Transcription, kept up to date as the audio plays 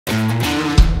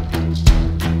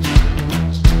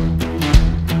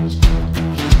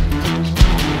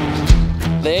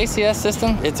The ACS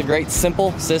system, it's a great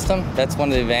simple system. That's one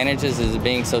of the advantages, is it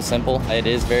being so simple. It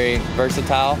is very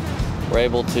versatile. We're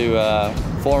able to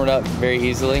form it up very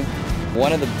easily.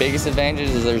 One of the biggest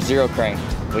advantages is there's zero crane.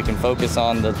 We can focus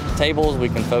on the tables, we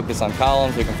can focus on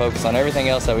columns, we can focus on everything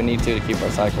else that we need to keep our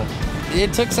cycle.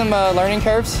 It took some learning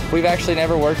curves. We've actually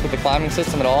never worked with the climbing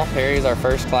system at all. PERI is our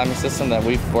first climbing system that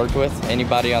we've worked with,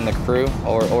 anybody on the crew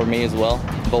or me as well.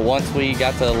 But once we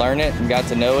got to learn it and got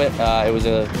to know it, it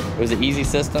was an easy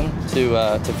system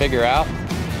to figure out.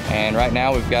 And right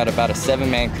now we've got about a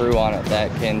 7-man crew on it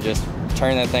that can just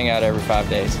turn that thing out every 5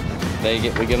 days. We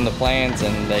give them the plans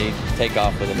and they take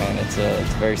off with it, man. It's a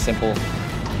very simple,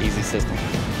 easy system.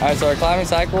 All right, so our climbing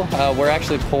cycle, we're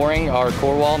actually pouring our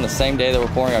core wall on the same day that we're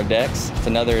pouring our decks. It's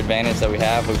another advantage that we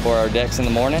have. We pour our decks in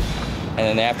the morning, and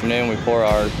in the afternoon we pour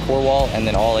our core wall and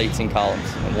then all 18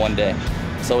 columns in one day.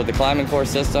 So with the climbing core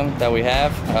system that we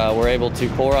have, we're able to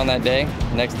pour on that day.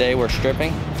 The next day we're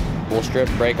stripping. We'll strip,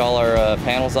 break all our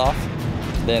panels off.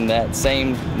 Then that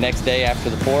same next day after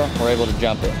the pour, we're able to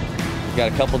jump it. We've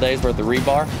got a couple days worth of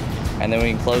rebar, and then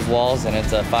we can close walls, and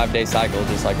it's a 5-day cycle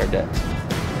just like our decks.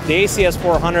 The ACS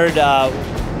 400,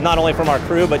 not only from our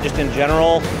crew, but just in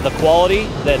general, the quality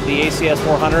that the ACS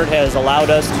 400 has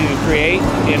allowed us to create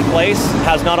in place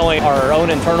has not only our own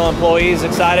internal employees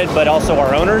excited, but also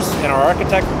our owners and our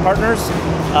architect partners.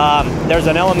 There's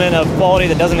an element of quality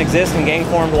that doesn't exist in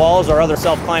gang-formed walls or other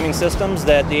self-climbing systems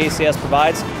that the ACS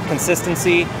provides.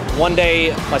 Consistency. One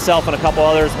day, myself and a couple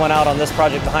others went out on this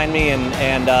project behind me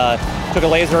and took a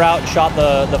laser out and shot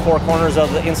the 4 corners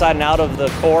of the inside and out of the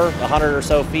core, 100 or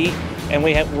so feet, and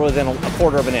we were within a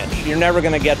 1/4 of an inch. You're never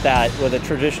going to get that with a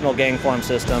traditional gang form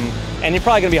system, and you're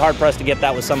probably going to be hard pressed to get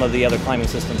that with some of the other climbing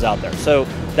systems out there. So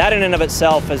that in and of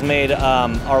itself has made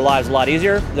our lives a lot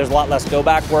easier. There's a lot less go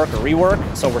back work or rework,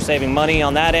 so we're saving money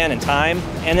on that end and time.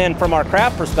 And then from our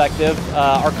craft perspective,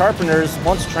 our carpenters,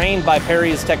 once trained by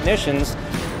PERI's technicians,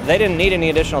 they didn't need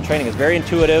any additional training. It's very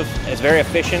intuitive, it's very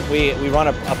efficient. We run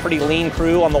a pretty lean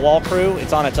crew on the wall crew.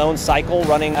 It's on its own cycle,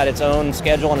 running at its own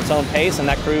schedule and its own pace, and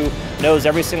that crew knows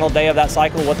every single day of that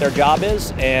cycle what their job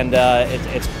is, and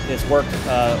it's worked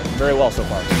very well so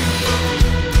far.